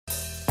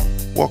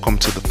Welcome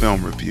to the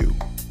Film Review.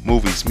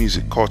 Movies,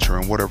 music, culture,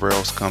 and whatever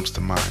else comes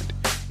to mind.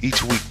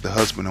 Each week, the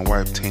husband and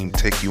wife team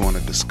take you on a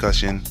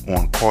discussion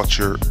on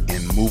culture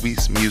in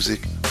movies,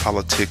 music,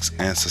 politics,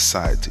 and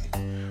society.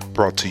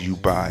 Brought to you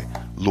by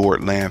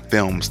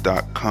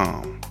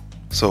LordlandFilms.com.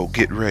 So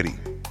get ready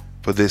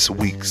for this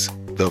week's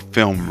The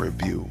Film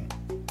Review.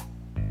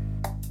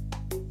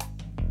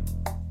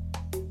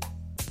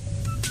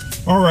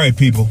 All right,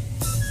 people.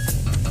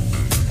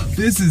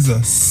 This is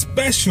a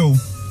special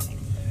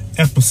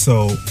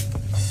episode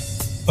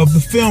of the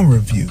Film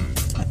Review.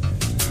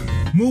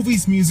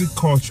 Movies, music,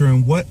 culture,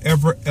 and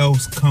whatever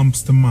else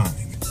comes to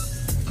mind.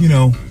 You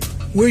know,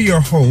 we're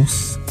your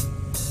hosts,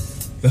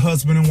 the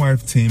husband and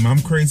wife team.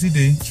 I'm Crazy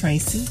D.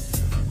 Tracey.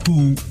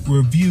 Who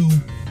review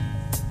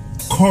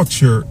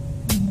culture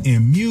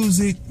in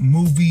music,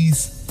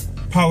 movies,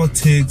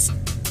 politics,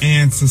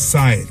 and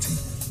society.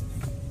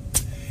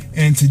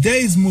 And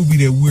today's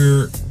movie that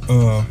we're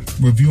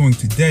reviewing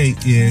today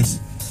is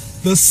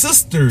The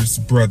Sisters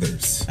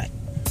Brothers. Right.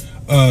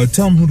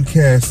 Tell them who the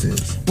cast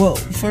is. Well,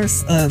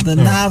 first, the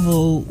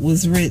novel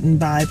was written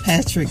by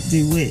Patrick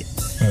DeWitt.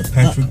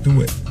 Patrick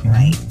DeWitt. Mm-hmm.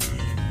 Right.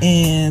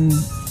 And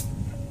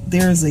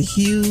there's a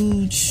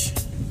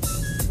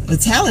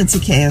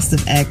talented cast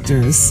of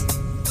actors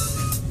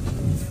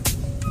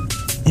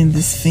in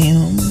this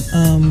film.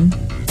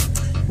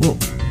 Well,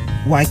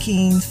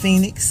 Joaquin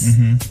Phoenix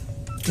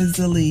is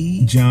the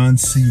lead. John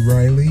C.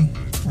 Reilly.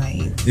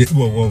 Right.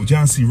 Well,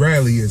 John C.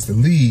 Reilly is the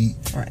lead,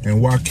 right,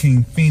 and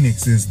Joaquin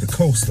Phoenix is the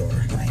co-star.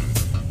 Right.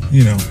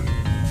 You know,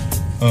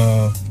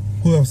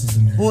 who else is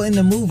in there? Well, in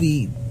the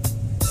movie,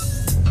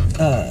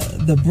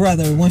 the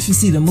brother. Once you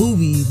see the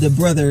movie, the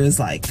brother is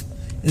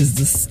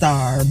the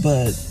star,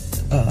 but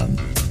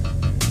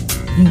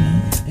you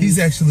know, he's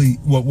actually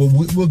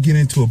we'll get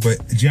into it.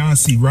 But John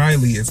C.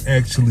 Reilly is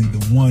actually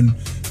the one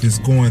that's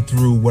going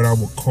through what I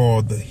would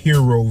call the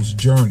hero's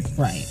journey.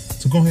 Right.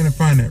 So go ahead and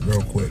find that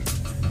real quick.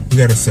 We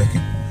got a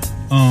second.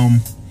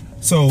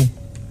 So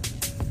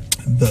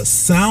the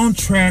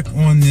soundtrack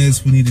on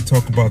this, we need to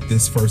talk about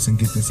this first and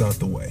get this out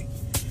the way.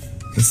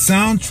 The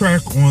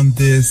soundtrack on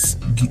this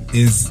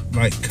is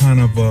like kind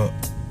of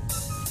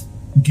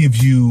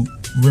gives you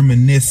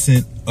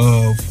reminiscent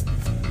of,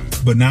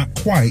 but not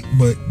quite,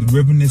 but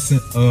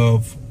reminiscent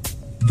of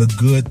The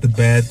Good, the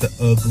Bad, the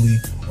Ugly,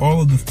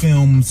 all of the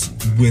films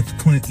with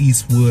Clint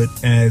Eastwood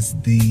as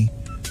the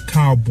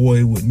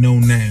cowboy with no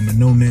name, a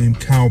no-name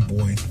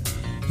cowboy.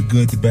 The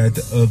Good, the Bad,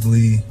 the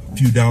Ugly, A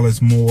Few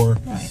Dollars More,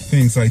 right,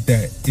 things like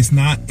that.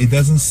 It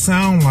doesn't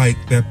sound like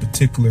that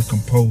particular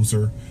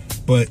composer,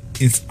 but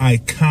it's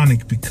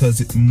iconic because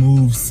it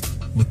moves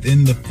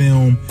within the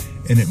film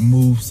and it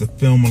moves the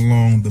film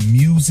along. The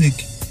music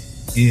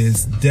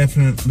is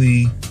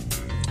definitely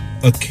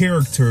a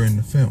character in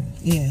the film.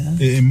 Yeah.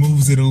 It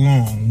moves it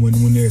along.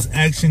 When there's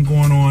action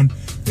going on,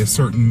 there's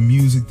certain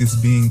music that's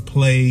being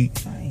played,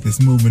 right, that's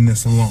moving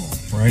this along,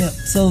 right? Yep.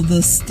 So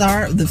the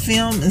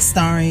film is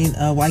starring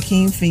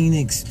Joaquin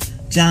Phoenix,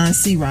 John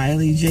C.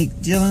 Reilly, Jake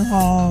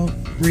Gyllenhaal,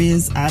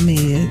 Riz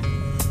Ahmed.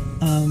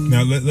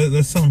 Now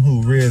let's tell them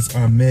who Riz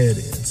Ahmed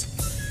is.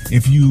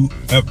 If you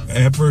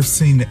ever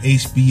seen the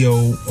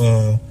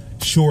HBO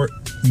short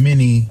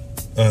mini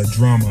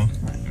drama,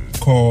 right,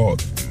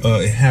 called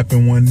It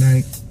Happened One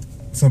Night,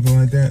 something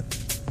like that.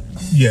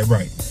 Yeah,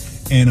 right.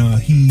 And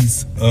he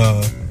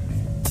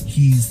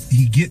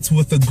gets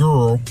with a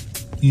girl,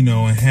 you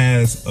know, and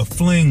has a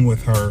fling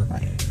with her,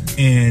 right,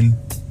 and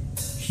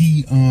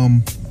he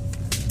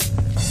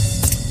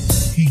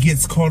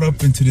gets caught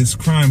up into this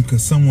crime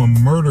because someone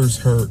murders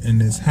her in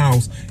this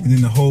house, and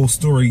then the whole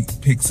story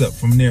picks up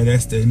from there.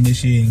 That's the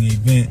initiating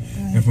event,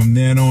 right, and from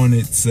then on,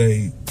 it's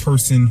a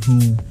person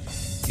who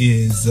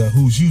is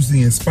who's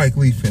usually in Spike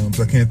Lee films.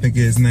 I can't think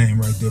of his name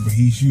right there, but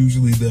he's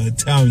usually the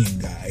Italian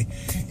guy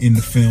in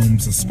the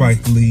films of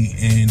Spike Lee,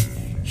 and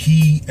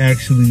he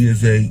actually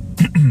is a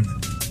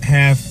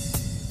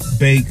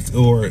half-baked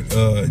or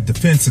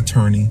defense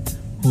attorney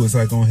who is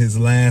like on his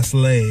last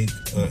leg,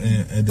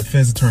 a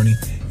defense attorney,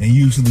 and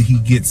usually he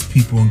gets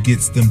people and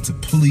gets them to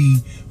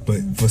plea,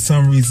 but for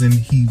some reason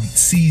he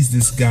sees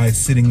this guy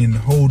sitting in the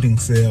holding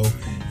cell,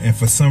 and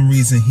for some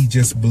reason he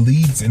just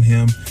believes in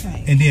him,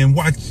 right, and then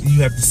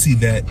you have to see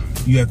that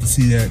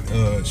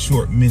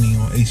short mini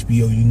on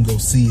HBO. You can go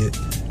see it.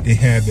 They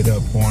have it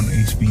up on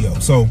HBO.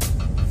 So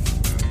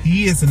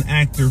he is an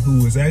actor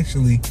who is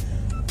actually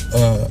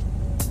a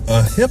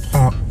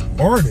hip-hop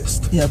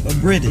artist. Yep, a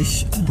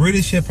British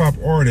hip-hop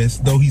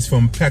artist, though he's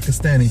from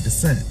Pakistani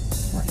descent,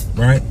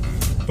 right?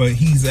 But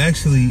he's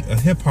actually a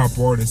hip-hop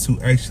artist who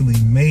actually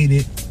made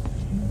it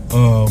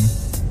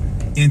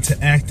into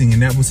acting,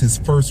 and that was his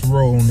first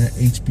role in that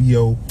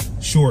HBO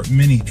short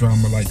mini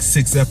drama, like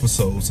 6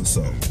 episodes or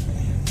so,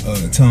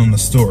 telling the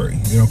story.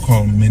 They don't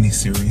call them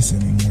mini-series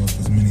anymore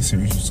because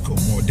mini-series just go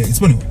more days.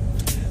 But anyway,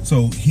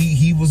 so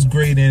he was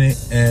great in it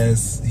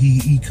as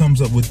he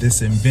comes up with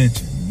this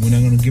invention. We're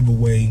not going to give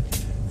away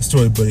the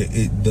story, but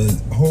the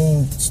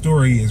whole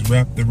story is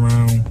wrapped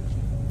around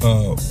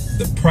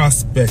the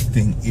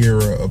prospecting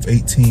era of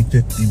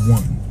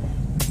 1851.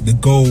 the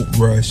gold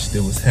rush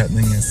that was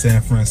happening in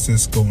San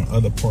Francisco and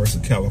other parts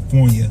of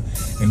California.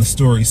 And the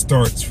story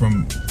starts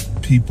from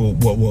people,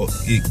 well,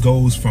 it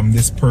goes from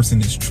this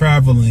person is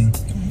traveling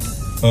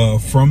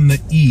from the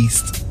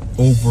east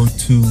over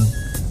to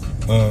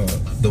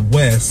the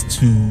west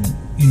to,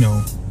 you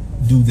know,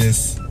 do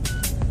this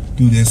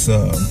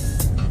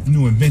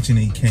new invention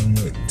that he came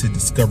with to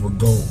discover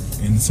gold.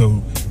 And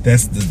so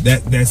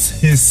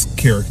that's his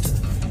character.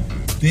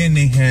 Then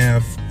they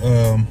have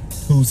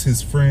who's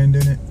his friend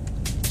in it?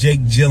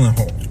 Jake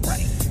Gyllenhaal.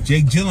 Right.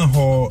 Jake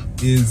Gyllenhaal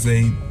is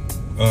a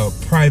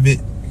private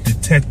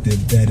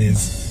detective that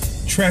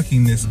is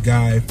tracking this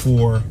guy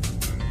for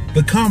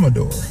the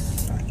Commodore.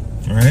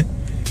 Right?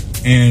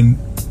 And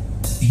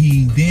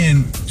he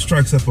then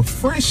strikes up a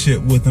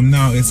friendship with him.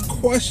 Now, it's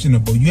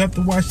questionable. You have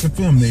to watch the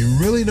film. They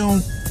really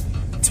don't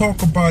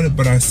talk about it,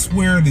 but I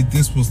swear that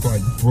this was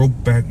like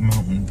Brokeback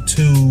Mountain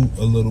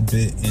 2 a little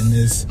bit in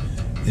this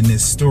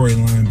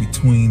storyline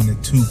between the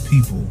two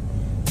people.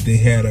 They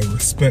had a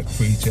respect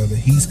for each other.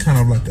 He's kind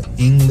of like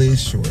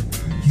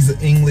he's an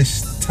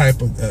English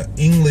type of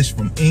English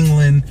from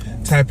England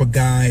type of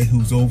guy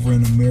who's over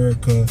in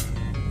America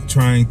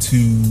trying to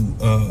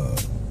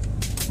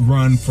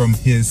run from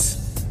his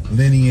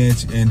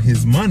lineage and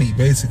his money.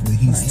 Basically,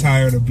 he's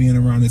tired of being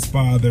around his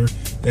father.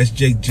 That's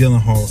Jake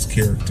Gyllenhaal's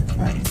character.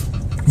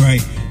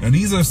 Right. Now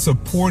these are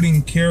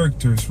supporting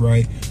characters,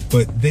 right?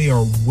 But they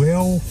are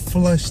well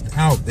fleshed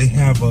out. They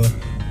have a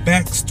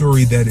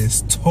backstory that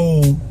is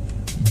told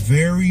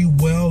very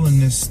well in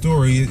this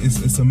story.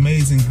 It's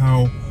amazing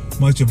how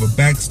much of a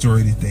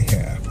backstory that they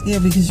have. Yeah,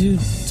 because you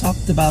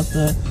talked about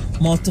the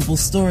multiple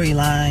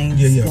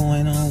storylines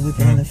going on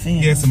within the film.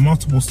 Yeah, it's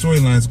multiple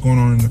storylines going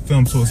on in the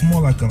film, so it's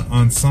more like an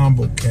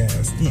ensemble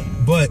cast. Yeah.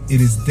 But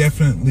it is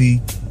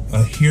definitely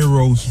a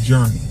hero's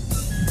journey.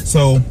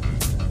 So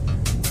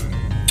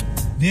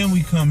then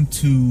we come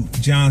to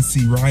John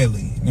C.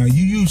 Reilly. Now,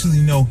 you usually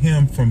know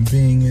him from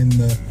being in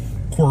the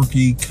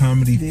quirky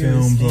comedy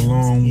films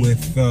along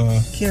with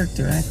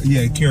character actor.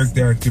 Yeah,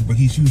 character actor, but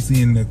he's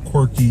usually in the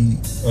quirky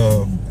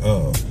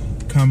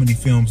comedy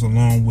films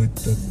along with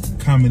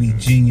the comedy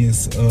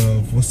genius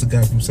of what's the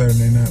guy from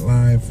Saturday Night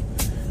Live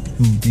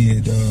who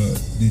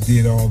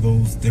did all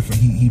those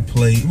different. He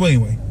played. Well,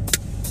 anyway,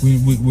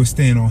 we're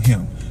staying on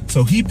him.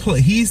 So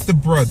he's the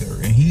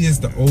brother, and he is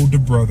the older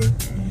brother,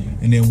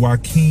 and then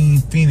Joaquin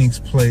Phoenix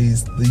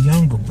plays the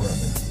younger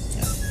brother.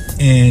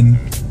 And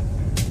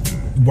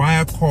why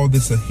I call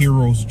this a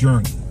hero's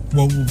journey?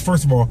 Well,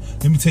 first of all,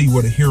 let me tell you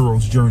what a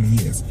hero's journey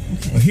is.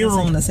 Okay, a hero.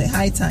 I want to say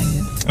hi,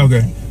 Tanya.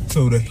 Okay,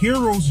 so the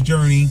hero's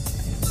journey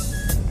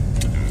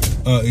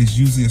is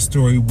usually a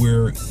story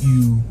where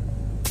you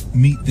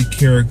meet the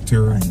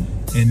character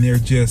and they're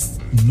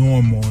just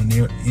normal and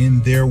they're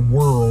in their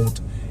world,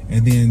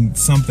 and then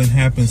something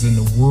happens and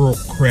the world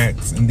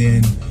cracks, and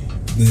then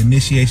the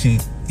initiation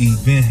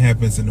event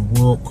happens and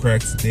the world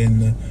cracks. Then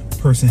the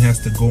person has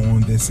to go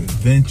on this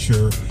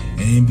adventure,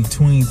 and in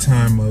between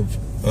time of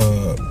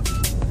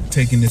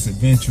taking this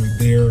adventure,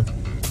 they're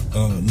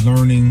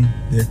learning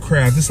their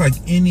craft. It's like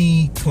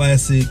any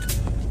classic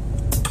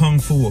kung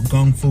fu or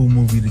gung fu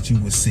movie that you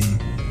would see,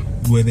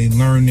 where they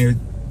learn their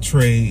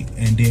trade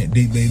and then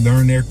they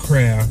learn their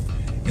craft,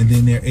 and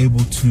then they're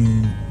able to,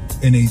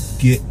 and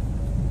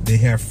they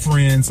have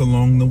friends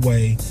along the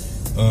way,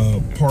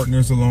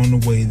 partners along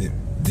the way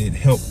that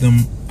help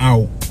them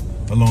out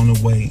along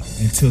the way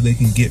until they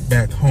can get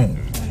back home.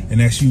 And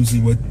that's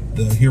usually what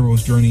the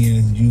hero's journey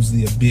is.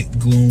 Usually a bit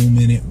gloom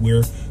in it,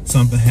 where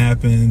something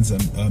happens,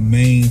 a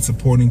main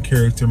supporting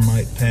character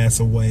might pass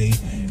away,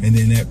 and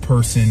then that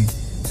person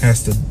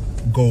has to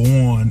go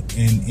on,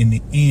 and in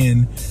the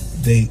end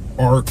they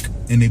arc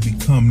and they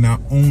become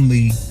not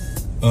only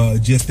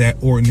just that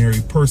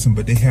ordinary person,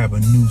 but they have a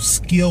new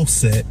skill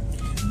set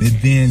that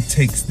then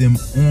takes them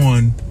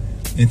on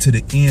into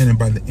the end, and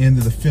by the end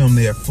of the film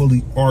they are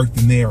fully arced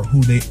and they are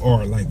who they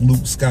are, like Luke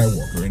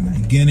Skywalker. In the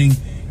beginning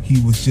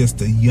he was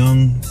just a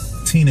young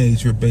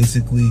teenager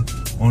basically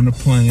on the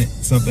planet.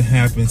 Something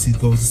happens, he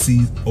goes to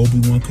see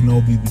Obi-Wan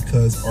Kenobi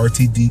because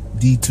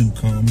R2-D2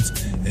 comes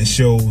and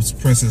shows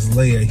Princess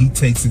Leia. He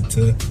takes it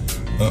to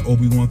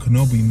Obi-Wan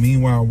Kenobi.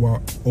 Meanwhile,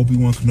 while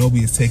Obi-Wan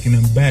Kenobi is taking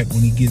him back,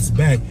 when he gets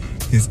back,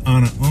 his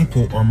aunt and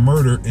uncle are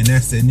murdered, and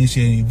that's the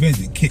initiating event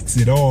that kicks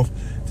it off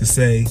to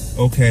say,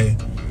 okay,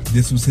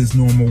 this was his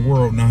normal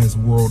world, now his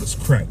world is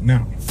cracked.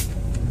 Now,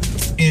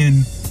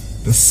 in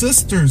the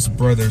Sisters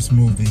Brothers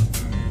movie,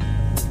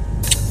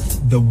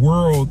 the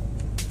world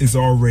is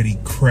already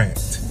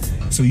cracked,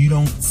 so you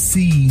don't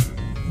see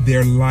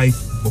their life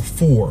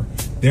before.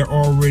 They're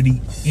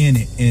already in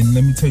it. And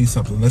let me tell you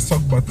something. Let's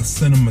talk about the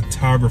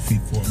cinematography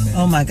for a minute.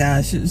 Oh my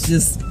gosh, it was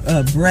just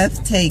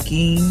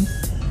breathtaking.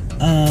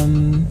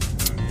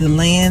 The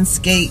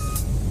landscape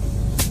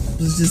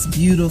was just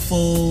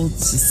beautiful,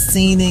 just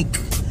scenic.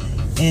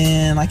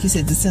 And like you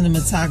said, the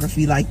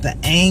cinematography, like the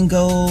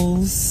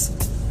angles,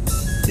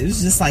 it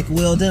was just like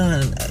well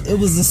done. It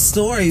was a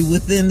story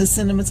within the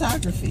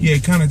cinematography. Yeah,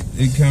 it kind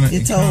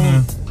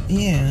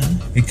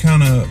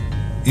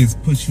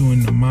of puts you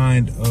in the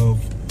mind of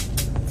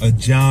a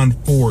John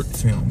Ford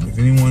film. If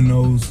anyone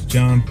knows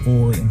John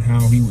Ford and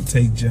how he would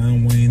take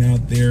John Wayne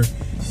out there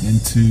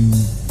into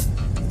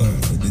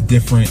the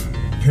different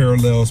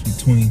parallels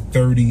between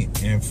 30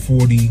 and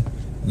 40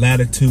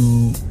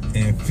 latitude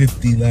and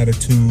 50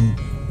 latitude,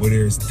 where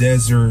there's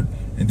desert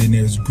and then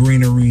there's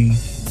greenery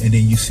and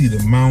then you see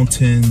the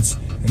mountains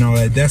and all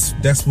that.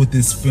 That's what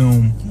this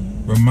film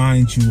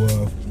reminds you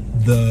of.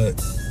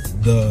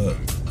 The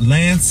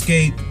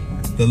landscape,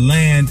 the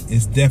land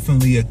is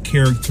definitely a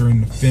character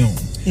in the film.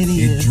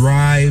 It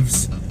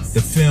drives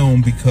the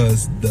film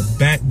because the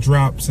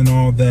backdrops and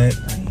all that,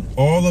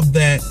 all of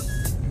that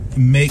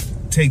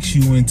takes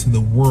you into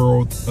the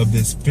world of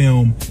this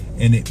film,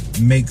 and it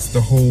makes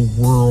the whole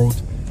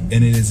world,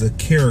 and it is a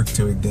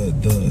character.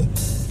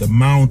 The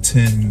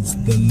mountains,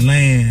 the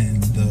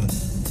land,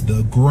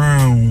 the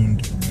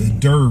ground, the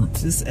dirt,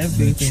 just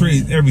everything, the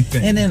trees,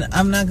 everything. And then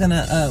I'm not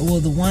gonna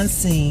the one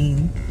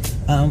scene,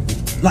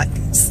 like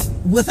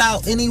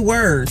without any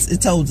words,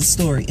 it told the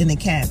story in the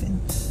cabin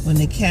when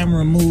the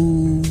camera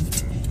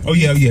moved. Oh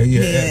yeah,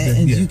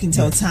 and you can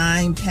tell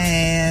time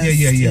passed.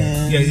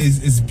 Yeah.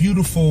 It's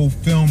beautiful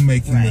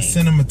filmmaking. Right. The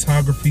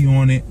cinematography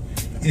on it,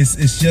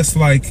 it's just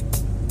like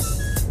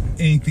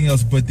anything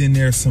else. But then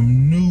there's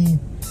some new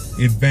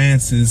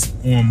advances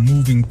on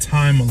moving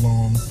time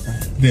along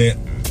that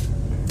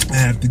I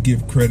have to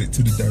give credit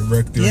to the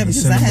director and the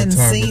cinematographer. I hadn't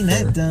seen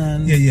that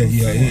done.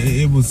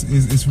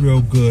 It's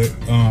real good.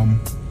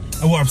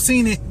 Well, I've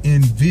seen it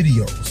in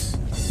videos,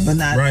 but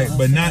not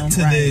not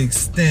to the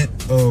extent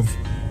of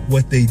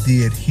what they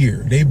did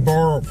here. They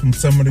borrowed from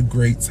some of the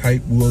greats,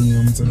 Hype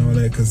Williams and all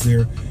that,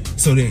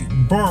 so they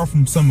borrowed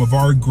from some of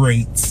our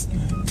greats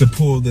to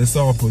pull this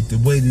off. But the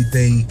way that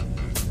they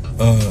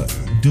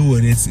do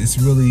it, it's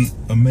really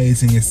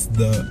amazing. It's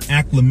the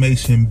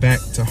acclimation back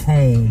to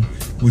home,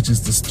 which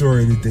is the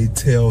story that they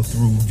tell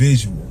through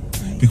visual.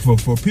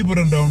 Because for people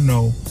that don't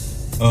know,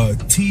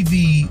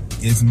 TV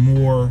is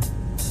more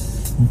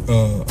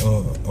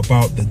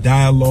about the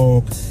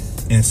dialogue,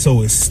 and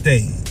so is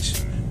stage.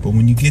 But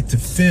when you get to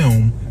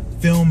film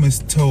is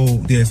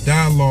told, there's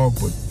dialogue,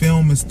 but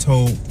film is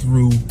told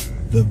through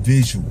the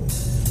visual.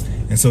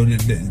 And so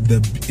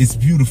it's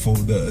beautiful.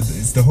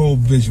 It's the whole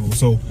visual.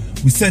 So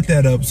we set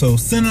that up. So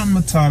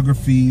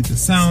cinematography, the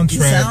soundtrack.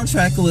 The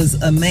soundtrack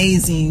was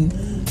amazing,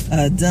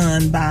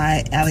 done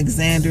by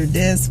Alexander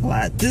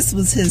Desplat. This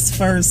was his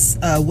first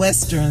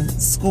Western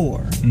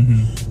score.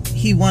 Mm-hmm.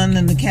 He won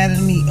an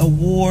Academy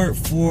Award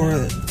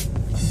for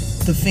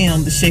the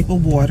film The Shape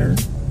of Water.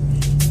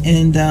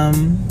 And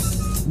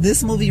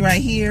this movie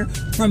right here,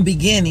 from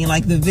beginning,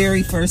 like the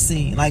very first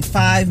scene, like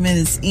 5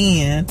 minutes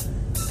in,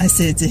 I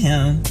said to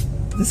him,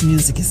 this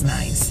music is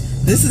nice.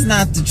 This is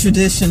not the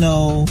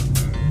traditional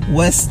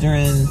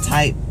Western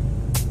type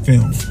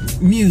film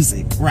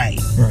music, right?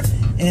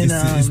 And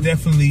it's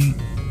definitely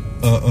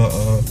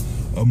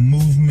a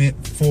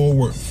movement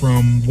forward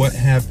from what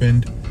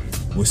happened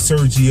with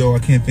Sergio. I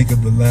can't think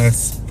of the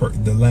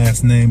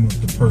last name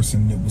of the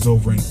person that was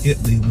over in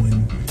Italy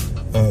when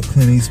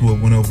Clint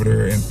Eastwood went over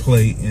there and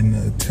played in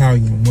the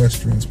Italian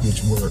westerns,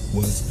 which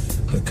was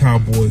the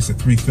Cowboys, the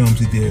 3 films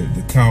he did,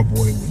 the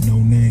Cowboy with No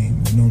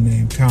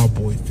Name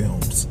Cowboy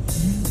films.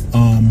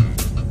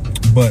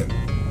 But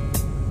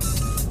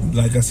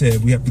like I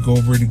said, we have to go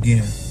over it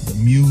again. The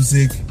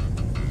music,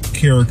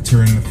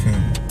 character in the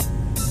film,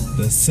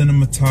 the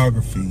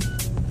cinematography,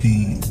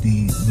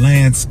 the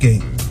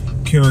landscape,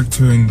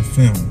 character in the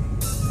film.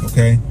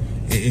 Okay,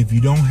 if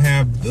you don't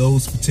have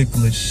those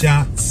particular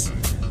shots,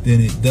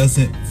 then it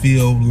doesn't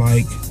feel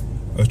like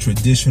a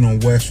traditional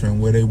Western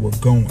where they were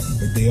going.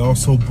 But they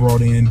also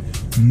brought in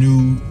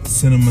new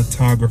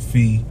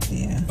cinematography,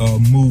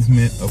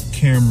 movement of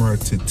camera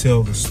to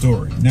tell the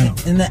story. Now,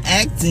 and the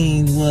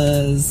acting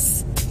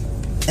was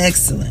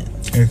excellent.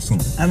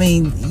 I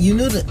mean, you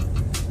knew that.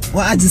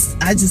 Well, I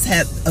just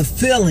had a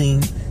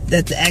feeling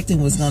that the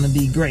acting was going to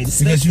be great,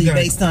 especially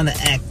based on the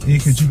actors. Yeah,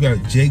 because you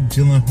got Jake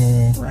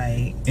Gyllenhaal,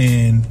 right,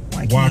 and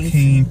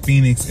Joaquin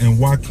Phoenix, and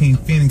Joaquin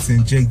Phoenix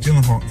and Jake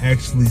Gyllenhaal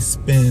actually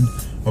spend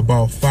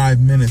about 5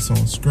 minutes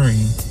on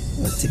screen,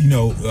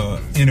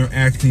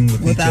 interacting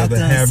with each other,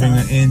 having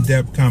an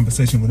in-depth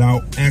conversation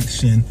without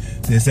action.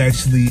 There's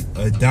actually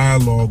a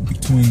dialogue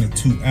between the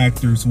two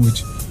actors,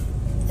 which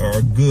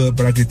are good,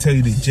 but I can tell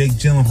you that Jake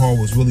Gyllenhaal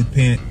was really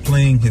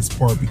playing his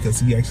part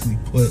because he actually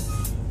put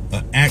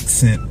an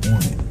accent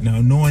on it.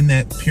 Now, knowing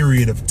that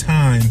period of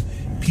time,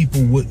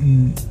 people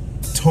wouldn't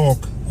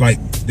talk like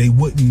they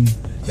wouldn't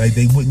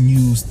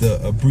use the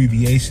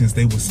abbreviations.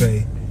 They would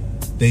say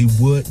they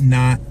would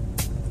not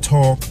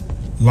talk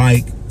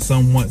like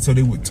someone, so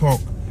they would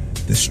talk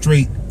the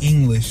straight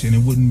English, and it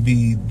wouldn't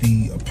be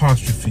the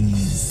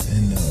apostrophes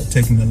and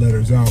taking the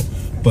letters out.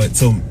 But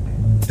so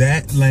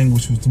that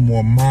language was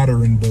more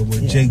modern. But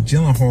what Jake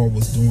Gyllenhaal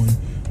was doing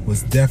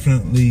was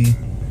definitely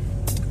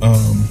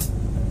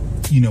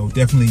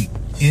definitely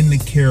in the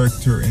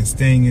character and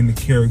staying in the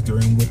character,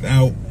 and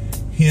without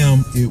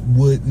him it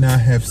would not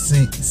have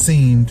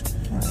seemed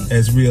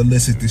as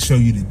realistic to show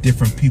you that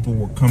different people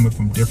were coming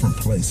from different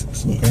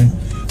places. Okay,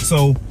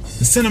 so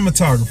the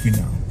cinematography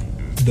now.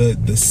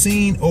 the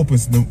scene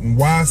opens.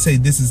 Why I say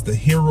this is the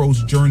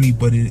hero's journey,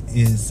 but it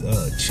is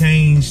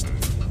changed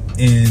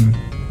and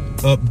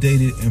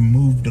updated and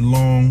moved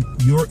along.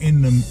 You're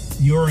in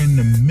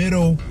the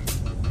middle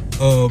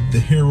of the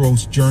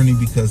hero's journey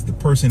because the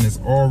person is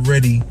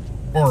already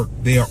arced.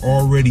 They are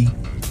already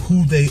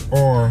who they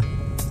are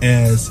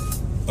as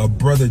a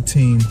brother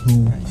team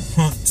who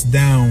hunts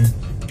down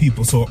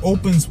people. So it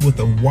opens with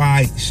a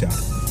wide shot,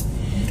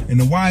 and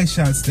the wide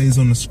shot stays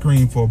on the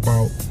screen for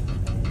about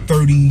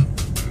 30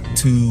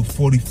 to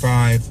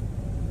 45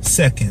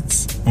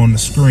 seconds on the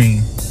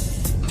screen,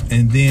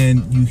 and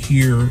then you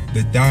hear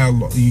the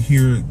dialogue, you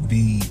hear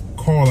the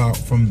call out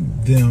from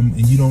them,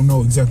 and you don't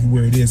know exactly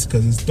where it is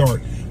because it's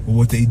dark. But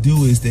what they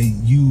do is they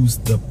use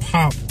the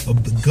pop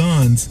of the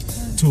guns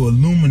to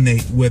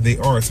illuminate where they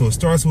are. So it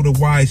starts with a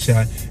wide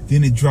shot,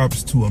 then it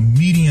drops to a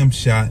medium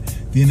shot,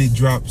 then it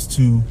drops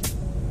to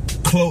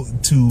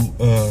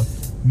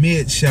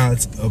mid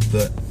shots of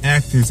the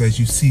actors as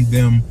you see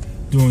them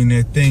doing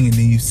their thing, and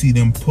then you see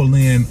them pull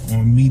in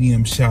on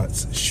medium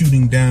shots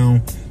shooting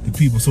down the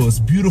people. So it's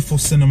beautiful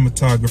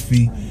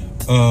cinematography,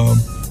 a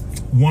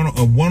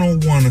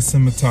 101 of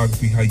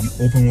cinematography, how you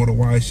open with a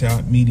wide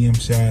shot, medium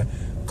shot,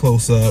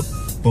 close up,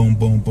 boom,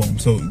 boom, boom.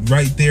 So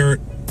right there,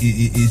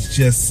 it's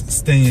just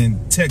staying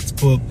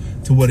textbook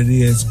to what it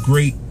is.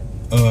 Great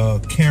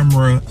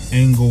camera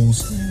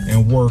angles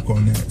and work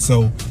on that.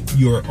 So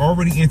you're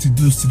already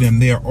introduced to them.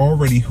 They are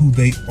already who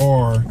they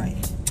are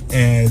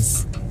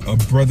as a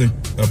brother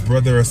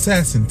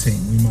assassin team.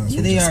 We might as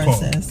well they just are call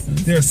assassins. Them.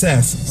 They're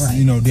assassins. Right.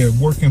 You know, they're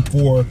working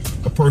for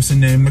a person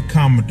named the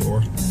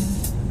Commodore,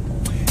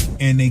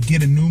 and they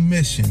get a new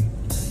mission,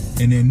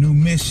 and their new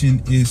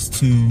mission is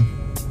to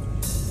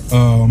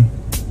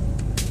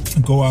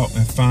go out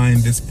and find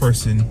this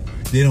person.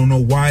 They don't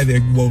know why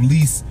they're, well, at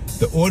least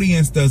the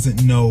audience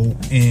doesn't know,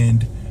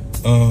 and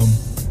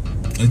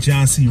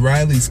John C.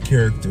 Reilly's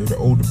character, the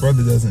older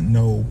brother, doesn't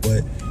know,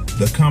 but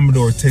the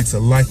Commodore takes a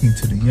liking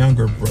to the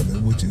younger brother,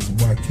 which is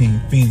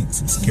Joaquin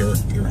Phoenix's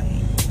character.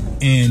 Right.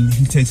 And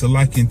he takes a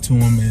liking to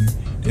him, and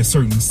there's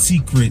certain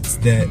secrets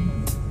that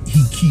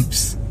he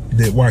keeps,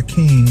 that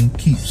Joaquin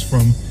keeps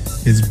from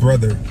his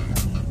brother,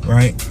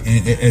 right?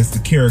 And as the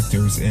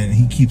characters, and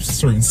he keeps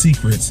certain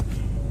secrets,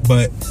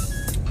 but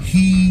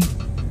he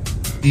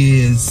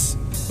is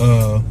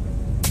the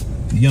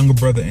younger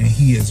brother, and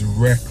he is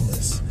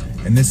reckless.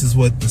 And this is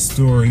what the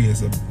story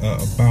is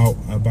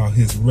about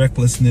his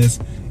recklessness.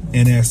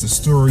 And as the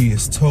story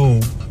is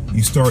told,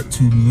 you start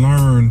to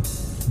learn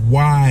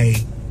why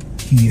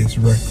he is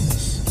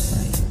reckless.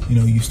 Right. You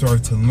know, you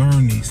start to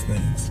learn these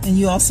things. And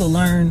you also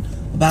learn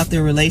about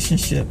their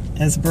relationship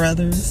as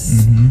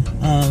brothers.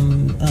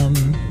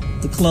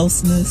 The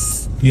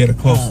closeness. Yeah, the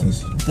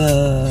closeness.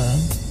 The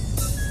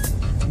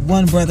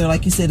one brother,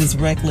 like you said, is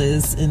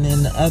reckless, and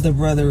then the other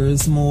brother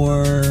is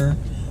more,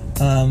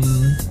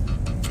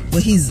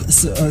 he's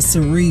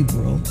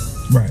cerebral.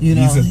 Right. You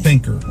know, he's a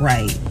thinker.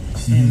 Right.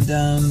 And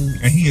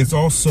he is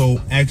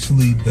also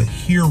actually the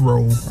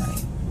hero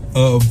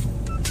of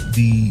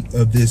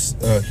this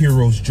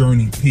hero's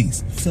journey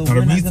piece. So now,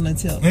 we're not going to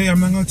tell. Hey, I'm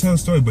not going to tell a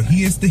story, but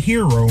he is the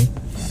hero,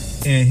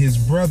 and his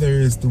brother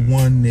is the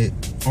one that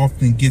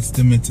often gets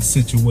them into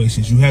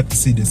situations. You have to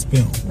see this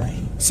film.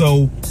 Right.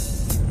 So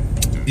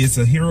it's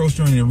a hero's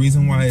journey. The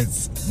reason why it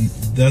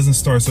doesn't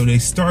start, so they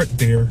start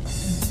there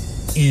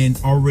in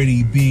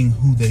already being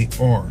who they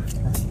are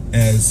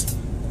as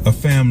a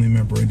family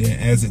member, and then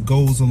as it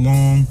goes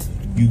along,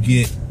 you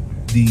get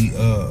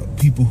the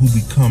people who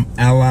become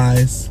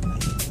allies,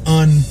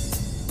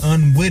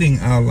 unwitting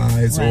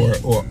allies,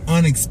 or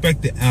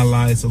unexpected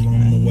allies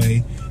along the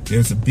way.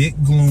 There's a big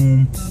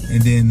gloom,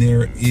 and then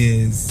there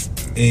is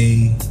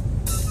a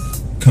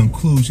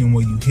conclusion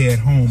where you head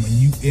home,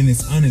 and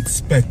it's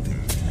unexpected.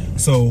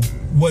 So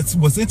what's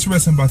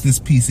interesting about this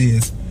piece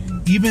is,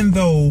 even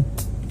though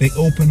they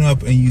open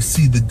up and you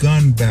see the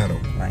gun battle,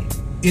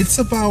 it's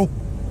about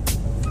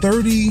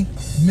 30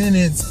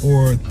 minutes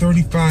or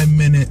 35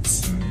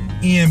 minutes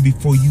in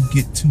before you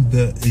get to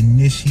the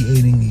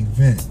initiating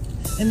event.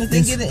 And the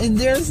thing is, and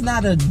there's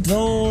not a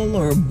dull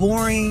or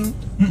boring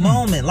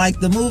moment. Like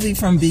the movie,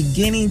 from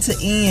beginning to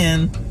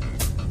end,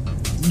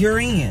 you're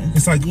in.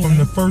 It's like from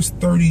the first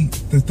 30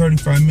 to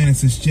 35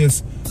 minutes, it's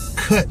just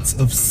cuts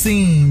of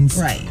scenes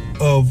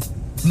of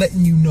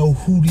letting you know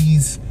who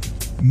these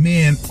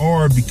men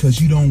are,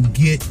 because you don't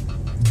get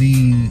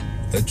the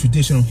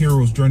traditional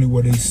hero's journey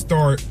where they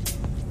start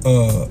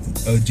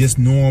just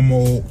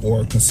normal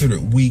or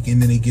considered weak,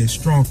 and then they get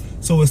strong.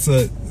 So it's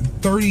a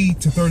 30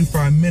 to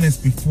 35 minutes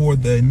before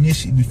they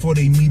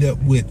meet up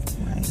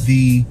with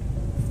the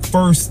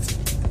first.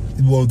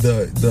 Well,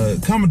 the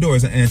Commodore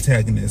is an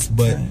antagonist,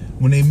 but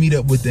when they meet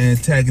up with the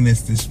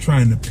antagonist that's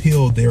trying to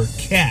peel their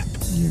cap,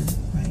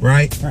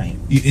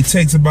 it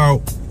takes about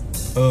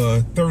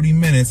 30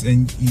 minutes,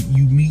 and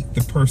you meet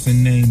the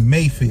person named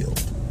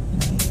Mayfield.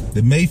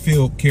 The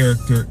Mayfield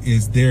character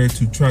is there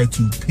to try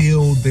to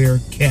peel their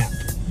cap,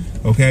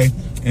 okay?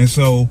 And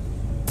so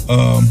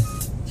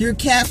you're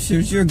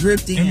captured, you're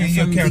gripped in from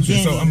the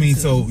beginning. So I mean,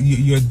 so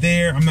you're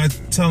there. I'm not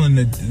telling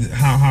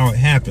how it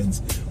happens,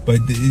 but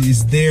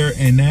it's there,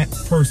 and that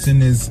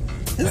person is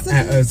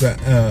as an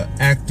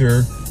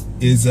actor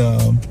is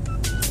well,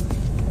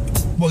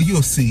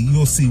 you'll see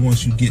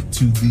once you get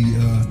to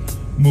the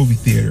movie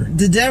theater.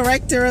 The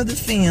director of the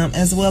film,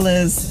 as well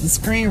as the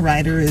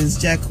screenwriter, is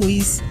Jacques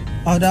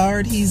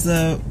Audard. He's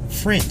a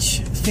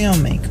French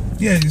filmmaker.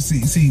 Yeah, you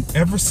see,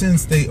 ever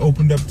since they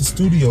opened up the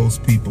studios,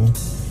 people,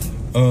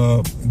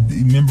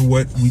 remember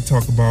what we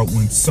talked about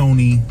when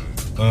Sony,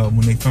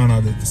 when they found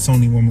out that the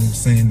Sony woman was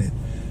saying that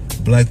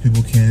black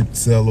people can't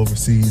sell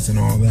overseas and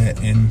all that,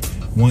 and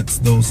once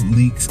those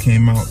leaks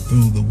came out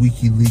through the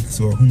WikiLeaks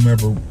or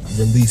whomever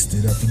released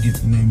it, I forget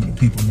the name of the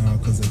people now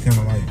because they kind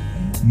of like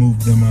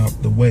moved them out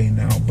the way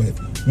now, but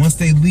once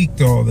they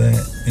leaked all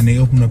that and they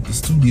opened up the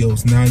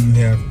studios, now you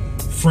have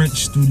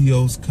French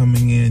studios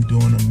coming in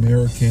doing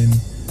American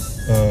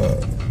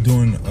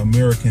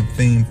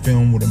themed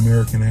film with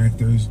American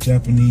actors,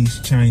 Japanese,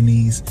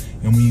 Chinese,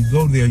 and when you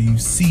go there, you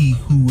see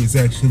who is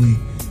actually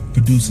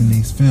producing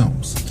these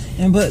films.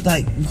 And but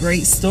like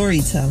great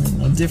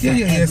storytelling of different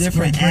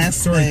different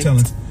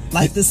aspects,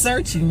 like the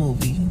Searching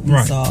movie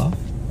we saw.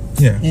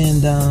 Yeah,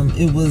 and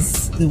it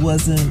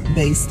wasn't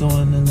based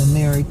on an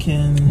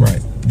American,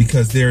 right?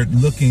 Because they're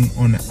looking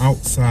on the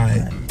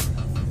outside. Right.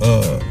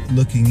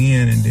 Looking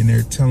in, and then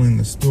they're telling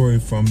the story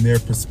from their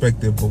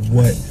perspective of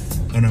what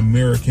an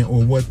American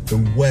or what the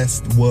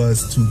West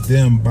was to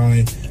them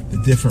by the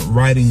different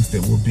writings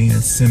that were being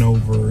sent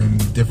over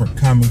and the different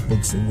comic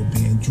books that were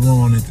being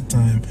drawn at the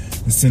time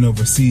to send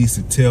overseas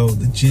to tell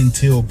the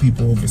genteel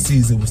people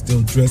overseas that were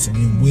still dressing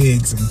in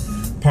wigs and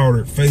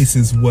powdered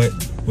faces what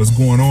was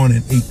going on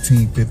in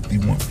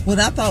 1851. What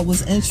I thought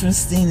was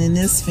interesting in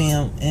this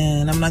film,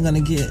 and I'm not going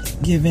to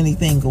give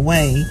anything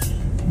away,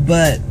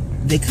 but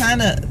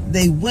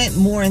they went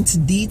more into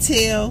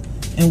detail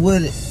and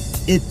what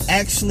it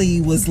actually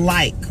was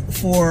like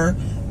for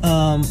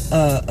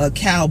a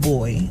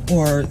cowboy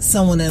or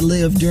someone that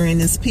lived during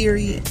this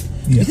period.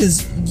 Yeah.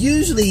 Because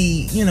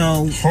usually,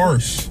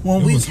 harsh. It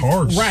was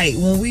harsh. Right.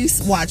 When we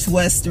watch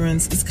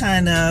westerns, it's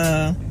kind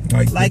of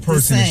like the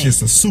person is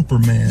just a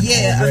Superman.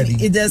 Yeah, already.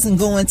 It doesn't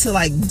go into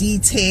like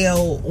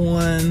detail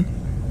on,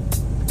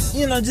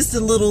 just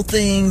the little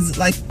things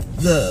like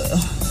the.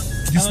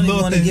 I don't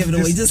even want to give it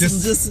away. Just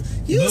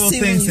you'll little see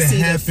things when you that see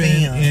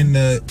happen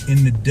the film.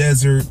 in the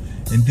desert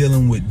and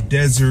dealing with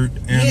desert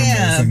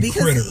animals and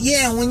critters.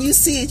 Yeah, when you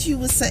see it, you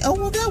would say, "Oh,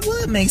 well, that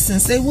would make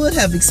sense. They would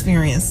have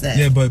experienced that."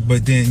 Yeah, but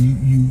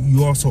then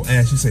you also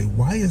ask, you say,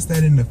 "Why is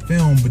that in the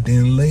film?" But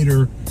then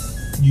later,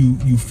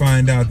 you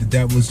find out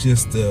that was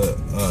just to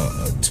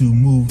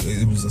move.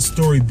 It was a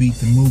story beat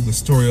to move the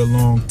story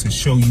along to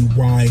show you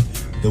why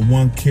the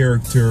one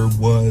character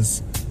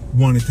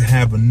wanted to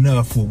have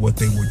enough with what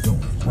they were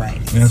doing. Right.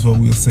 And that's what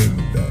we'll say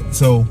with that.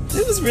 So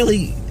it was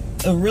really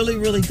a really,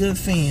 really good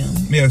film.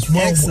 Yeah, it's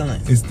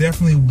excellent. It's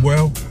definitely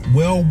well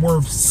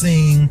worth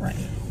seeing. Right.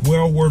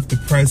 Well worth the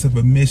price of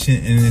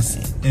admission, and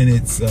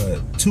it's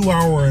 2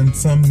 hour and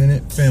some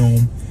minute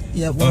film.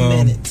 Yeah, 1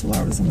 minute, 2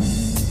 hours and 1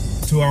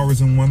 minute. 2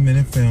 hours and 1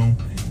 minute film,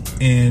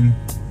 and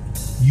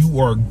you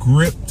are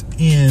gripped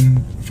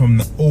in from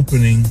the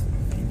opening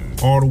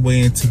all the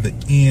way into the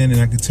end.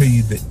 And I can tell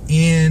you the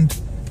end,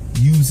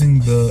 using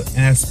the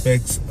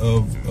aspects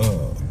of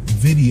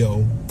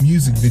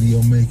music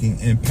video making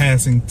and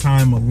passing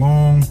time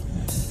along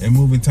and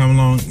moving time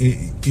along,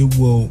 it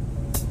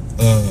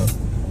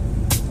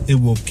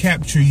will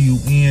capture you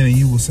in, and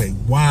you will say,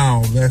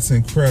 wow, that's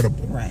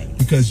incredible. Right.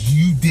 Because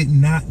you did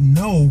not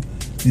know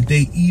that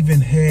they even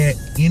had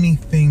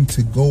anything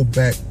to go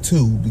back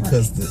to,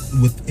 because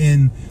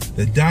within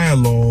the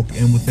dialogue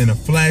and within a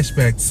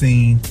flashback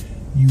scene,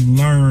 you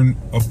learn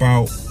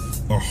about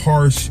a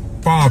harsh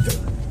father.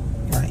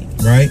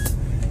 Right?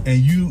 And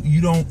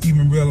you don't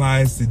even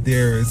realize that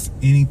there is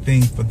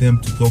anything for them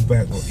to go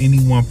back, or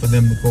anyone for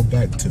them to go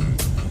back to.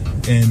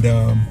 And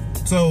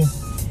so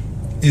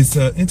it's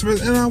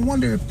interesting. And I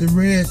wonder if the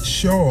red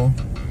shawl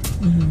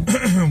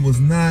was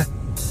not,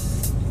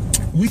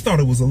 we thought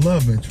it was a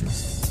love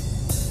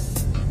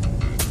interest.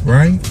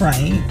 Right?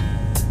 Right.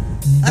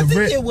 I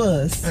think it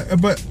was.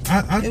 But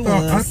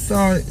I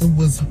thought it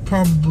was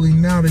probably,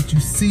 now that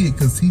you see it,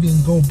 because he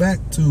didn't go back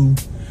to.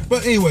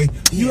 But anyway,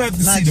 you have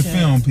to see the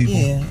film, people.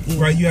 Yeah,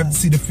 right? You have to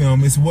see the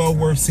film. It's well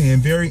worth seeing.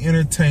 Very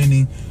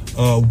entertaining.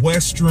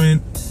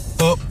 Western.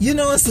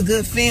 It's a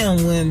good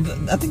film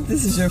when, I think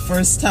this is your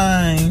first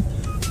time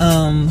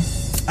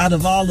out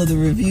of all of the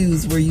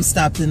reviews where you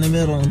stopped in the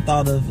middle and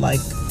thought of like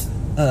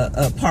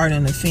a part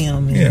in the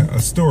film. And, a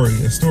story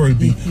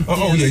beat.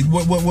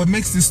 What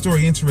makes this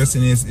story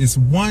interesting is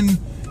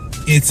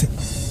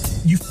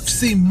you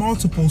see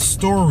multiple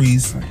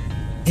stories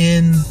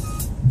in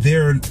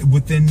there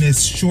within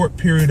this short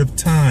period of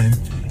time.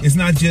 It's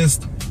not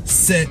just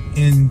set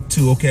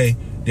into, okay,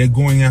 they're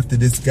going after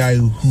this guy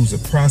who's a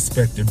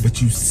prospector,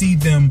 but you see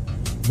them,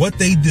 what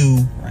they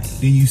do,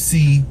 then you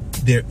see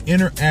their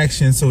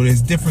interaction. So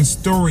there's different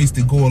stories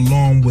that go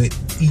along with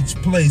each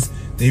place.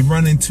 They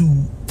run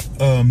into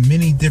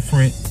many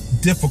different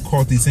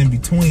difficulties in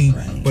between,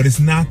 but it's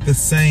not the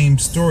same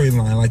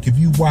storyline. Like if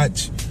you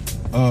watch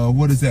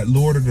what is that,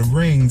 Lord of the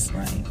Rings,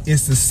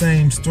 it's the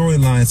same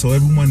storyline. So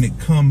everyone that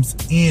comes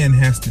in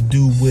has to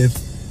do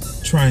with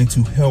trying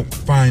to help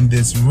find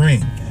this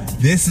ring.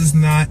 This is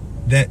not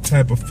that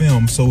type of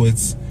film. So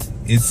it's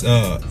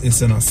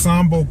an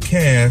ensemble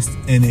cast,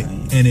 and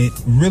it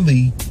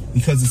really,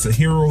 because it's a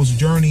hero's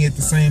journey at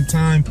the same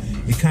time,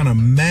 it kind of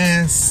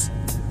masks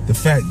the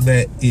fact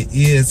that it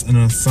is an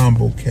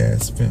ensemble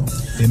cast film.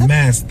 It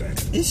masks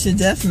that. It should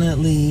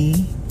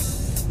definitely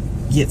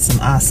get some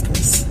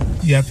Oscars.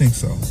 Yeah, I think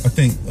so. I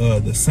think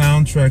the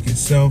soundtrack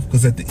itself,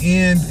 because at the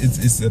end,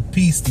 it's a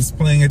piece that's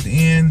playing at the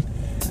end.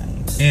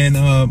 And,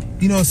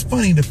 it's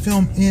funny, the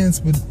film ends,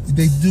 but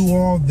they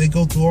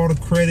go through all the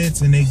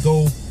credits, and they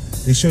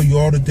show you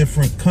all the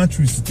different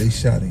countries that they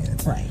shot in.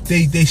 Right.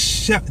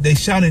 They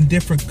shot in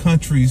different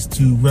countries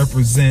to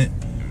represent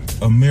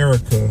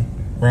America,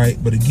 right?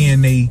 But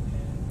again, they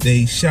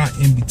shot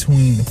in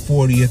between the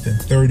 40th and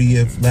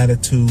 30th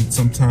latitude,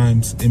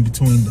 sometimes in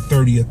between the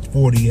 30th,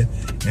 40th,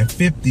 and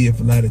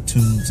 50th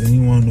latitudes.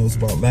 Anyone knows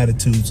about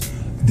latitudes,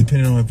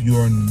 depending on if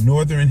you're in the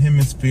northern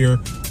hemisphere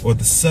or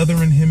the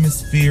southern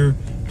hemisphere,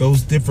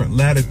 those different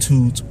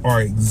latitudes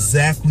are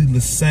exactly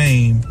the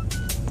same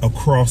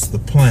across the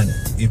planet.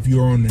 If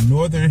you're on the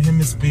northern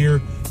hemisphere,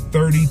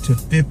 30 to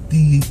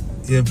 50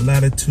 of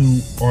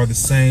latitude are the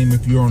same.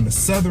 If you're on the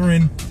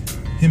southern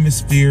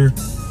hemisphere,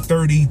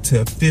 30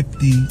 to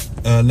 50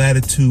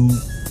 latitude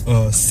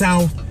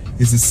south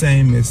is the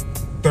same as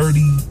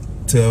 30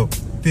 to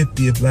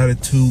 50th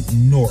latitude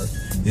north.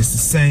 It's the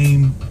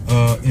same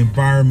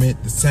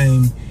environment, the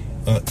same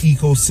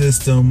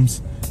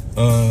ecosystems,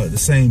 the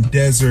same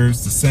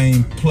deserts, the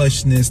same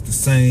plushness, the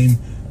same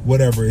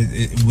whatever.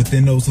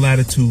 Within those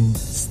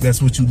latitudes,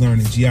 that's what you learn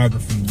in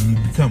geography.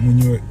 When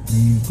you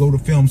go to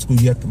film school,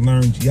 you have to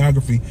learn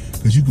geography,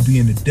 because you could be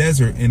in the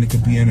desert and it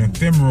could be an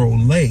ephemeral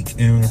lake,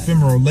 and an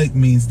ephemeral lake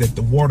means that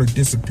the water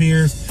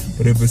disappears.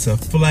 But if it's a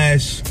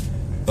flash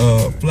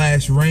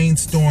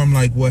rainstorm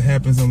like what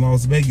happens in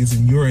Las Vegas,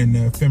 and you're in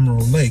the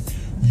ephemeral lake,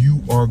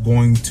 you are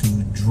going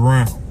to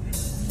drown.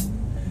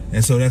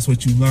 And so that's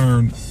what you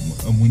learn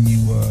when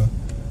you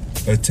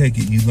take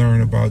it. You learn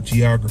about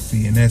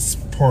geography, and that's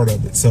part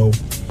of it. So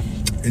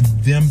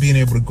them being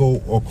able to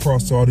go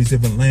across all these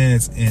different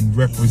lands and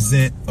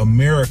represent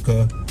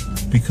America,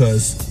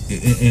 because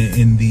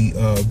in the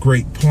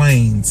Great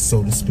Plains,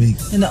 so to speak.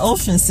 And the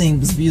ocean scene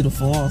was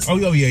beautiful also.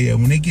 Oh yeah.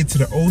 When they get to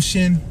the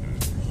ocean,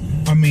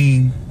 I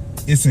mean,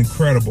 it's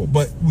incredible.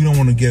 But we don't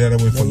want to get out of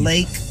the way from the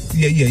lake.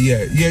 Yeah.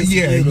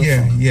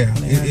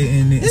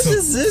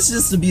 It's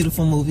just a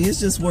beautiful movie. It's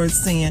just worth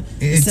seeing.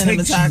 The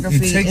cinematography,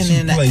 it takes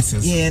you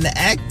places. And the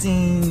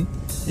acting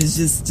is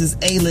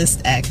just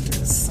A-list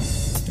actors.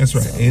 That's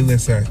right,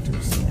 A-list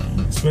actors.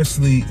 Yeah.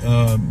 Especially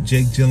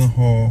Jake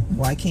Gyllenhaal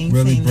really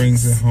Phoenix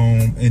brings it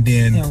home, and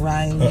then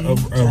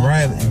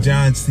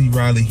John C.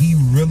 Reilly, he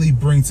really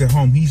brings it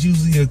home. He's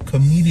usually a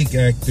comedic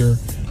actor,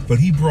 but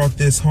he brought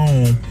this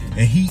home,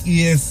 and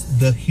he is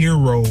the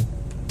hero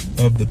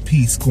of the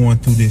piece going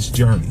through this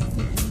journey.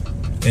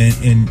 And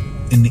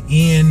in the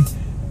end,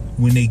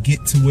 when they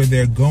get to where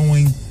they're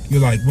going,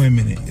 you're like, wait a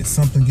minute, is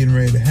something getting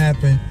ready to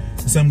happen?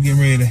 Is something getting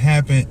ready to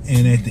happen?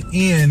 And at the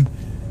end,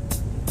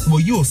 well,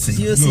 you'll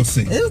see. This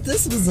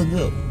was a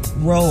good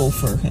role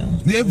for him.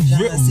 Yeah,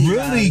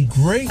 really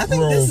great role for him. I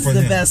think this is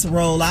the best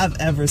role I've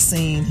ever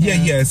seen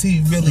him. Yes,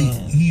 he really.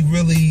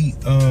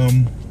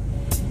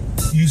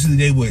 Usually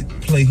they would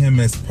play him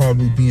as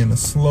probably being a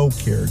slow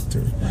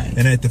character. Right.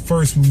 And at the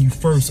first, when you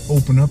first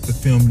open up the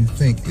film, you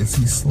think, is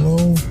he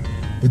slow?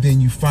 But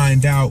then you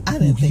find out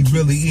who he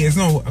really is.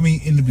 No, I mean,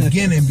 in the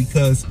beginning,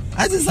 because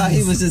I just thought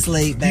he was just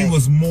laid back. He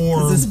was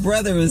more. His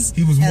brother was.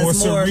 He was more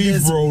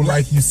cerebral,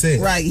 like you said.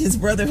 Right. His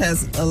brother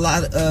has a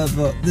lot of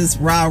this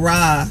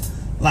rah-rah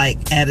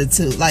like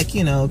attitude, like,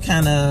 kind of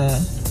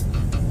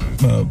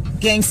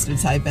gangster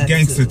type attitude.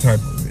 Gangster type.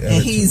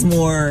 And he's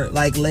more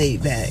like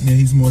laid back. Yeah,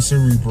 he's more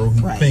cerebral.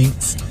 He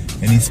thinks,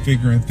 and he's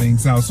figuring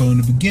things out. So in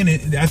the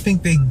beginning, I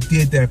think they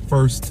did that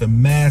first to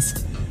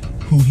mask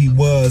who he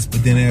was,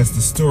 but then as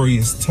the story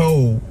is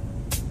told,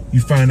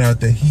 you find out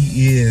that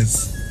he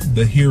is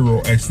the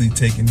hero actually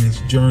taking this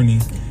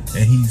journey,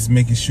 and he's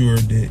making sure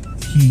that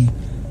he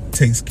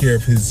takes care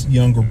of his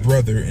younger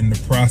brother in the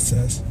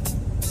process.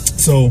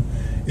 So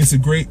it's a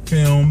great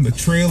film. The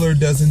trailer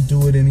doesn't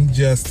do it any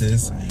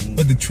justice,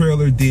 but the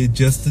trailer did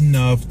just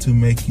enough to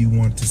make you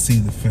want to see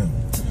the film.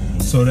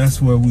 So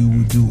that's where we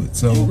will do it.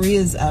 So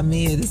Riz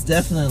Ahmed is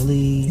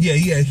definitely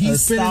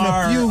he's spinning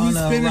a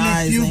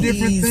few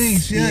different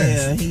things. Yes,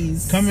 yeah,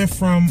 he's coming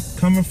from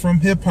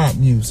hip hop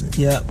music.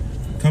 Yep.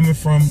 Coming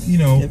from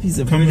he's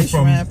a British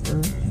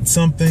rapper.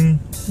 Something,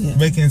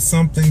 making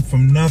something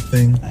from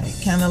nothing.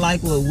 Kind of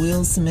like with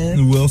Will Smith.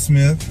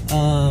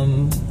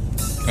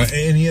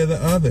 Any of the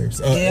others?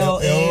 LL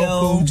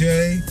Cool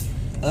J.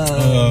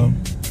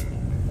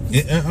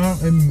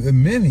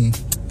 And many.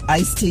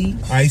 Ice-T.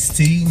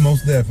 Ice-T,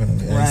 most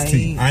definitely. Right.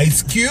 Ice-T.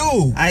 Ice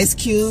Cube. Ice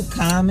Cube,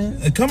 Common.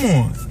 Come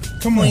on.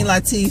 Queen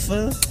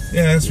Latifah.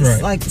 Yeah, that's right.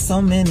 It's like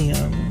so many of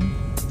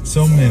them.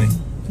 So many.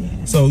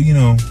 Yeah. So,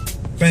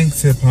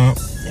 thanks hip hop.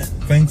 Yeah.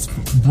 Thanks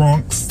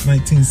Bronx,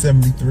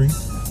 1973.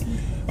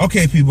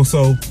 Okay, people.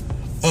 So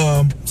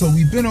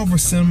we've been over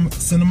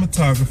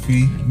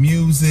cinematography,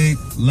 music,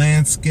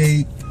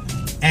 landscape,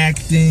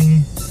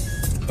 acting.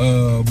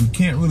 We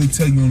can't really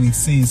tell you any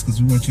scenes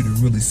because we want you to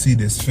really see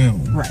this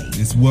film. Right.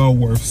 It's well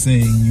worth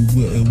seeing.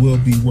 It will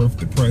be worth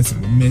the price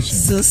of admission.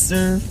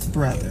 Sister,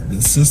 brother.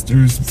 The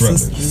Sisters,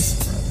 Brothers.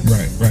 Sisters,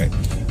 Brothers. Right.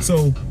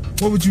 So,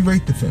 what would you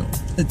rate the film?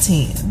 A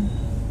 10.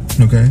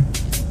 Okay.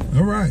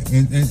 All right.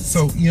 And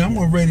so, I'm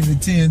going to rate it a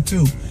 10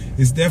 too.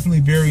 It's definitely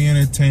very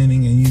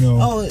entertaining and,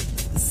 Oh,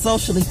 it's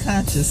socially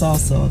conscious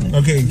also.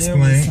 Okay,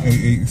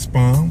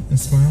 expound.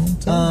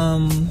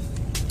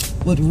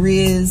 With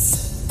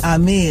Riz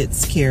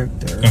Ahmed's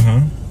character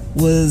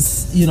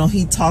was,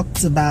 he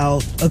talked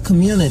about a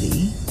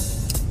community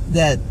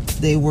that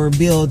they were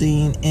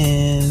building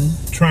and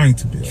trying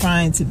to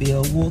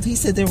build. Well, he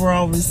said there were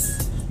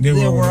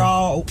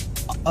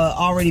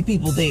already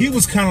people there. He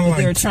was kind of like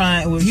they were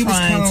trying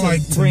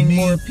to bring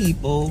more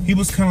people. He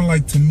was kind of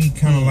like to me,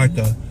 like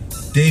a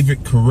David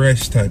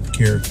Koresh type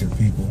character,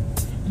 people,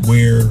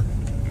 where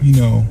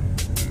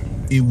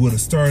it would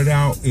have started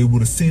out, it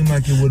would have seemed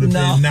like it would have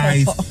been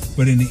nice,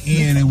 but in the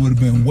end, it would have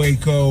been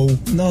Waco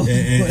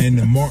and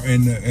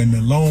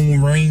the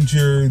Lone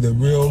Ranger, the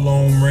real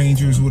Lone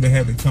Rangers would have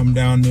had to come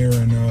down there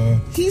and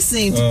he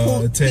seemed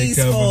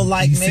peaceful,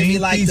 maybe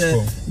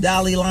the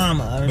Dalai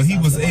Lama. But he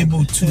was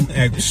able to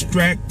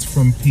extract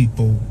from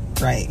people,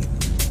 right?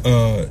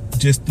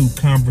 Just through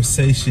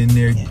conversation,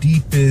 their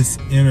deepest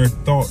inner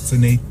thoughts,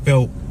 and they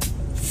felt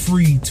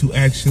free to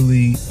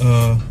actually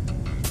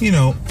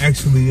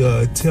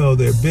tell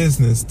their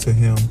business to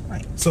him.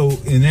 Right. So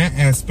in that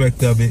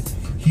aspect of it,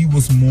 he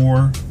was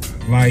more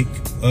like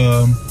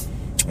a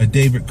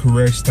David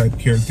Koresh type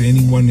character.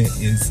 Anyone that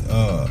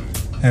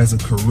has a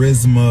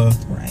charisma,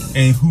 right?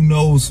 And who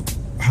knows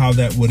how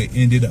that would have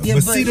ended up. Yeah,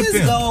 but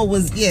his goal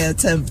was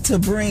to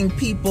bring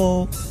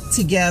people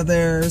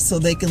together so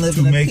they can live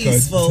in a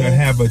peaceful, to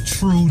have a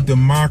true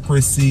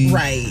democracy,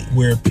 right?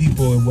 Where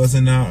people, it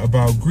wasn't not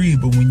about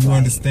greed, but when you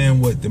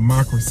understand what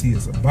democracy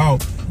is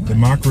about,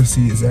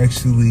 democracy is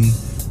actually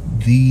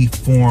the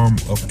form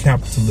of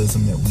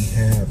capitalism that we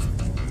have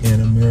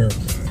in America.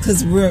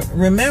 Because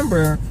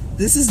remember,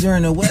 this is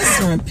during the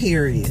Western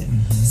period,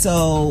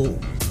 so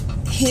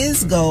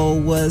his goal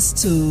was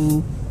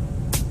to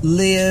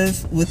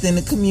live within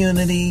the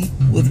community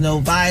with no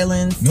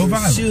violence,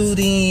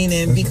 shooting,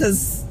 and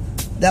because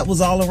that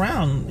was all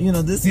around.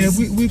 This is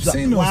we've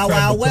seen those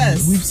Wild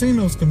West. We've seen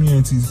those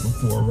communities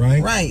before,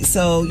 right? Right.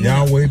 So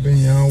Yahweh Ben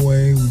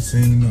Yahweh. We've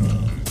seen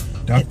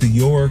Dr.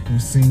 York.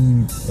 We've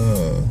seen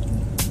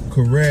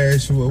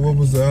Koresh. What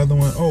was the other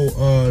one?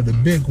 The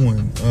big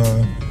one,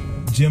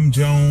 Jim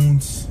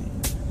Jones.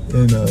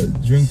 And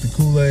drink the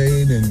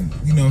Kool-Aid, and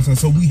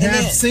so we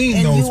have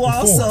seen those before.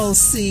 And you also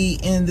see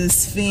in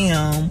this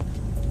film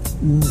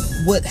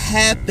what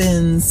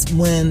happens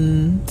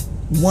when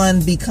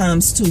one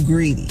becomes too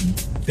greedy.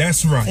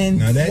 That's right.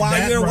 And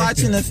while you're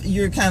watching,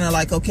 you're kind of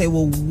like, okay,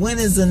 well, when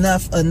is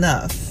enough? And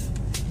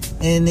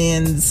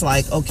then it's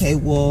like, okay,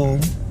 well,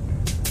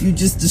 you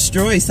just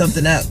destroy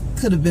something that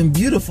could have been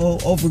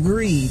beautiful over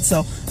greed.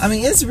 So,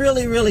 it's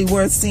really, really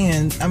worth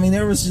seeing.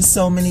 There was just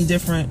so many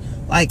different,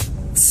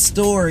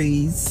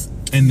 stories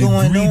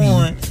going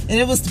on, and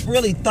it was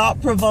really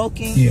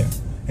thought-provoking.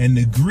 And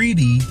the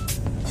greedy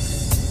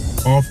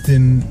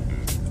often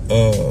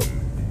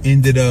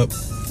ended up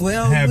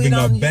having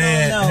a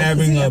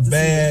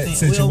bad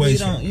situation.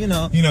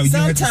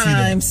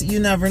 Sometimes you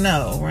never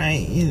know,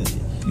 right?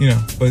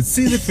 But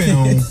see the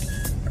film.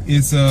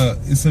 It's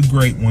a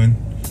great one.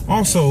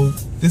 Also,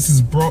 this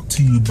is brought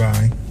to you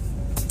by,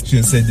 should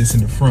have said this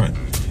in the front,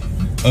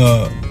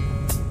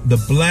 the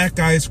Black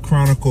Ice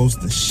Chronicles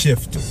The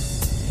Shifter.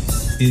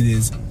 It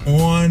is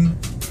on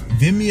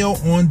Vimeo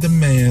on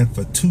demand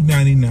for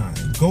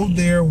 $2.99. Go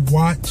there,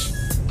 watch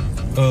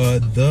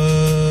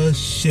The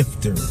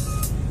Shifter.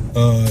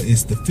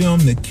 It's the film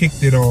that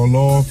kicked it all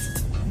off.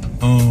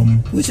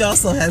 Which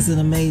also has an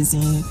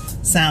amazing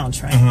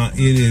soundtrack.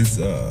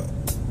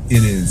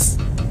 It is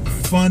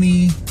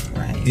funny.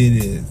 Right.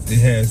 It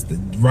has the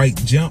right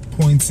jump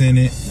points in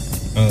it.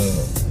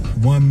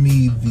 Won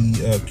me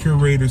the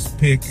curator's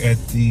pick at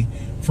the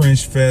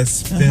French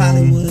Fest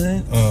film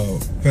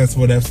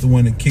festival. That's the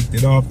one that kicked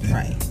it off.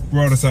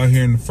 Brought us out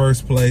here in the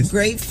first place.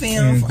 Great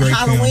film.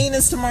 Halloween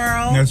is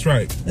tomorrow. That's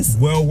right. It's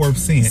well worth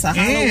seeing. It's a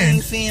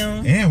Halloween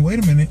film. And wait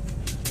a minute.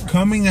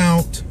 Coming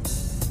out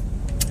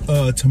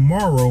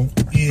tomorrow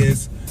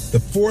is the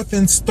 4th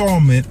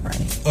installment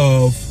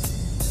of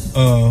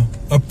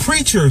A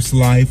Preacher's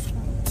Life,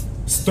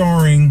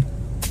 starring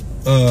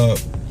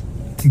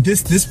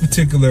this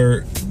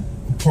particular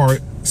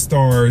part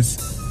stars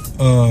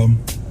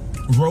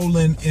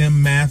Roland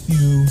M.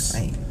 Matthews,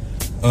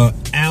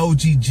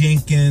 Algie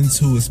Jenkins,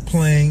 who is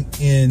playing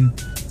in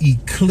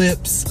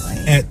Eclipse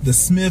at the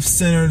Smith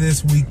Center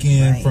this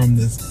weekend from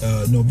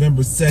the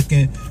November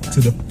 2nd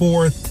to the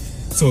 4th.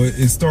 So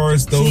it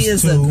stars those two. She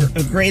is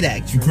a great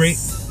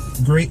actress.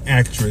 Great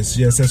actress.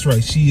 Yes, that's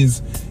right. She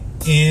is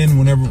in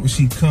whenever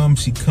she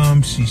comes. She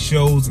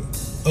shows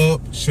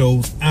up,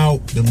 shows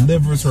out,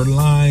 delivers her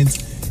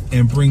lines,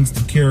 and brings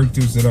the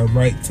characters that are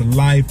right to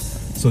life.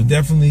 So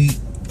definitely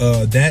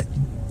that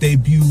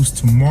debuts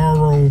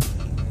tomorrow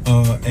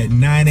at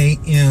 9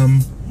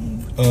 a.m.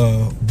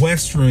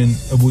 Western,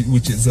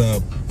 which is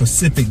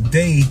Pacific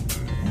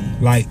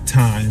Daylight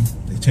Time.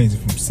 They changed it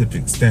from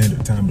Pacific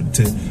Standard Time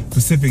to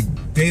Pacific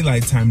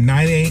Daylight Time.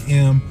 9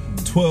 a.m.,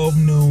 12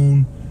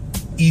 noon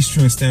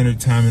Eastern Standard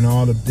Time, and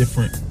all the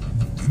different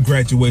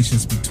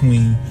graduations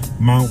between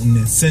Mountain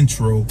and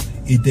Central.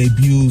 It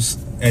debuts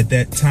at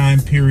that time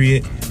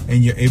period,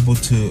 and you're able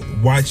to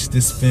watch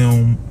this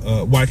film,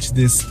 watch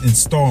this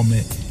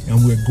installment.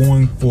 And we're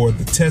going for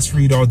the test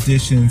read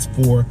auditions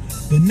for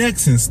the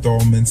next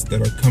installments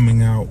that are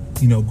coming out,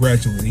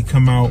 gradually. They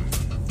come out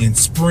in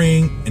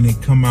spring and they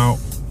come out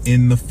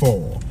in the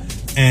fall,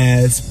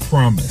 as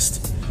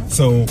promised.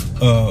 So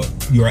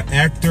you're an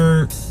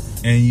actor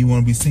and you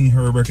want to be seen,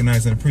 heard,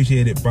 recognized, and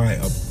appreciated by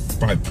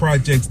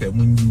projects that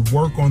when you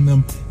work on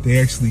them, they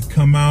actually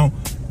come out.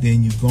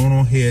 Then you go on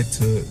ahead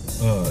to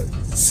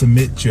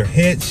submit your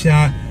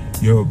headshot,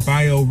 your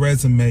bio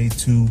resume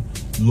to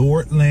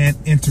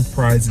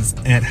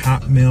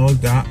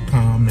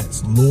LordlandEnterprises@hotmail.com.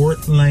 That's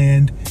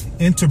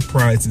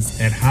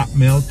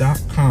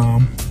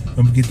LordlandEnterprises@hotmail.com.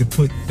 Don't forget to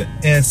put the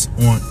S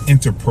on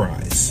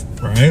Enterprise,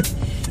 right?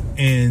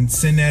 And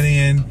send that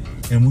in,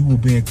 and we will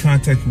be in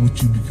contact with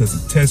you because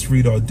the test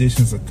read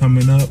auditions are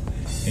coming up.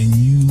 And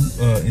you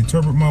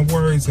interpret my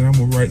words, and I'm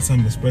gonna write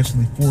something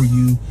especially for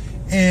you.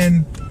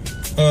 And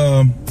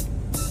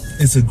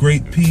it's a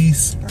great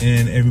piece,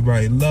 and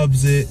everybody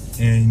loves it,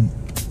 and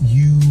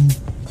you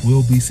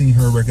will be seen,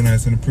 heard,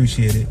 recognized, and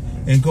appreciated.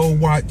 And go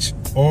watch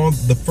all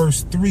the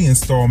first 3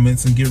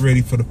 installments and get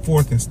ready for the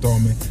 4th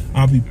installment.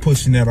 I'll be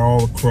pushing that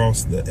all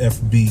across the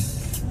FB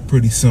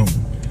pretty soon.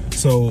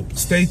 So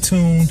stay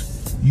tuned.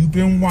 You've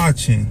been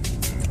watching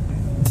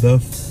the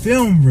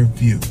film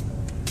review.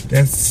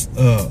 That's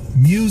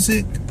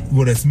music.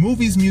 Well, that's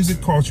movies,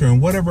 music, culture,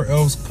 and whatever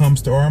else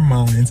comes to our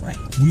minds. Right.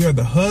 We are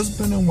the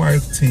husband and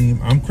wife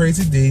team. I'm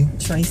Crazy D.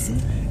 Tracey.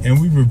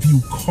 And we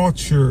review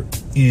culture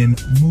in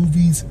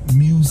movies,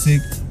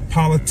 music,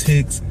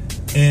 politics,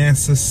 and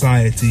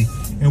society.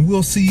 And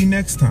we'll see you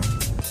next time.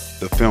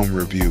 The Film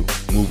Review,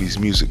 movies,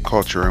 music,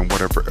 culture, and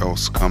whatever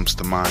else comes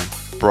to mind.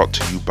 Brought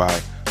to you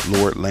by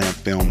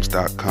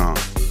LordlandFilms.com.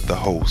 The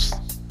hosts,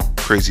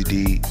 Crazy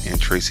D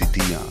and Tracey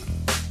Deeyon.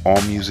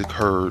 All music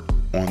heard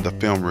on The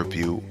Film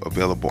Review,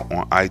 available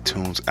on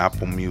iTunes,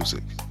 Apple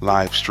Music.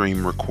 Live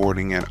stream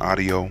recording and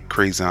audio,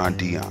 Crayzon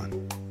Deeyon.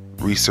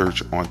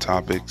 Research on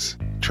topics,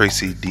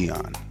 Tracey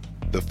Deeyon.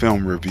 The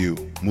Film Review,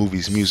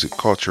 movies, music,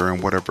 culture,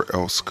 and whatever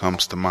else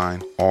comes to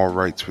mind. All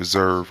rights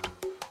reserved.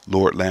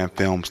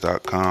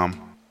 LordlandFilms.com.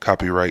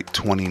 Copyright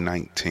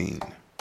 2019.